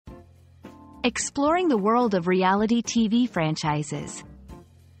Exploring the world of reality TV franchises.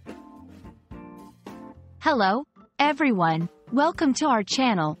 Hello, everyone. Welcome to our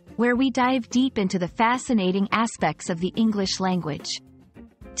channel, where we dive deep into the fascinating aspects of the English language.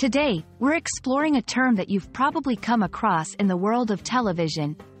 Today, we're exploring a term that you've probably come across in the world of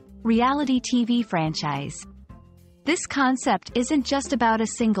television: reality TV franchise. This concept isn't just about a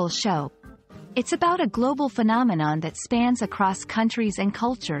single show. It's about a global phenomenon that spans across countries and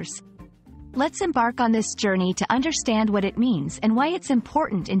cultures. Let's embark on this journey to understand what it means and why it's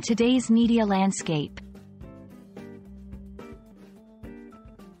important in today's media landscape.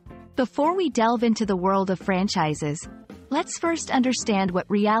 Before we delve into the world of franchises, let's first understand what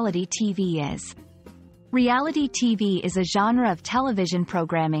reality TV is. Reality TV is a genre of television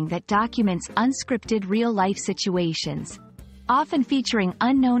programming that documents unscripted real-life situations, often featuring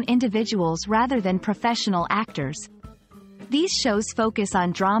unknown individuals rather than professional actors. These shows focus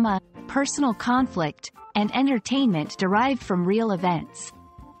on drama, personal conflict, and entertainment derived from real events.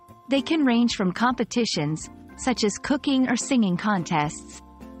 They can range from competitions, such as cooking or singing contests,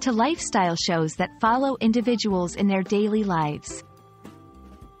 to lifestyle shows that follow individuals in their daily lives.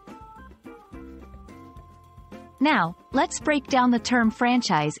 Now, let's break down the term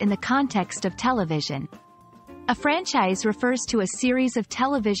franchise in the context of television. A franchise refers to a series of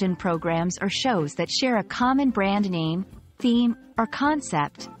television programs or shows that share a common brand name, theme, or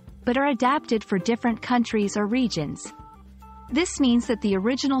concept, but are adapted for different countries or regions. This means that the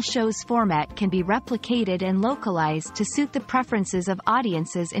original show's format can be replicated and localized to suit the preferences of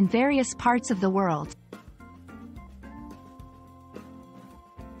audiences in various parts of the world.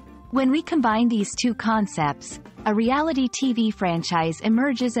 When we combine these two concepts, a reality TV franchise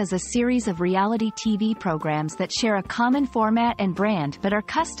emerges as a series of reality TV programs that share a common format and brand but are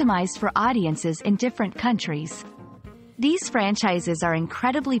customized for audiences in different countries. These franchises are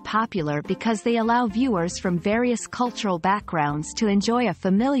incredibly popular because they allow viewers from various cultural backgrounds to enjoy a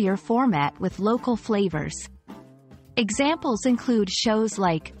familiar format with local flavors. Examples include shows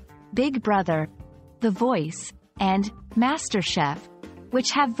like Big Brother, The Voice, and MasterChef, which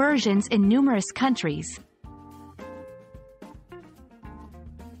have versions in numerous countries.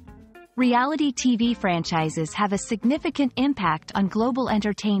 Reality TV franchises have a significant impact on global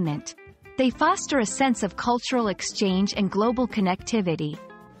entertainment. They foster a sense of cultural exchange and global connectivity,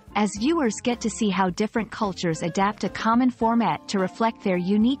 as viewers get to see how different cultures adapt a common format to reflect their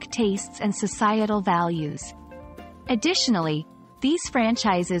unique tastes and societal values. Additionally, these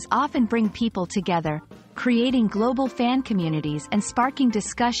franchises often bring people together, creating global fan communities and sparking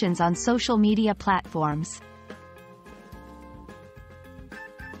discussions on social media platforms.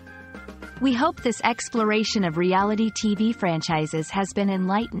 We hope this exploration of reality TV franchises has been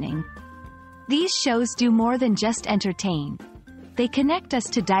enlightening. These shows do more than just entertain. They connect us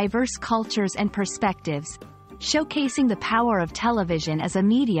to diverse cultures and perspectives, showcasing the power of television as a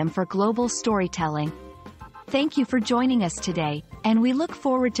medium for global storytelling. Thank you for joining us today, and we look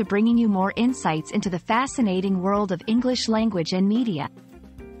forward to bringing you more insights into the fascinating world of English language and media.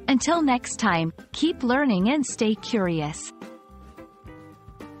 Until next time, keep learning and stay curious.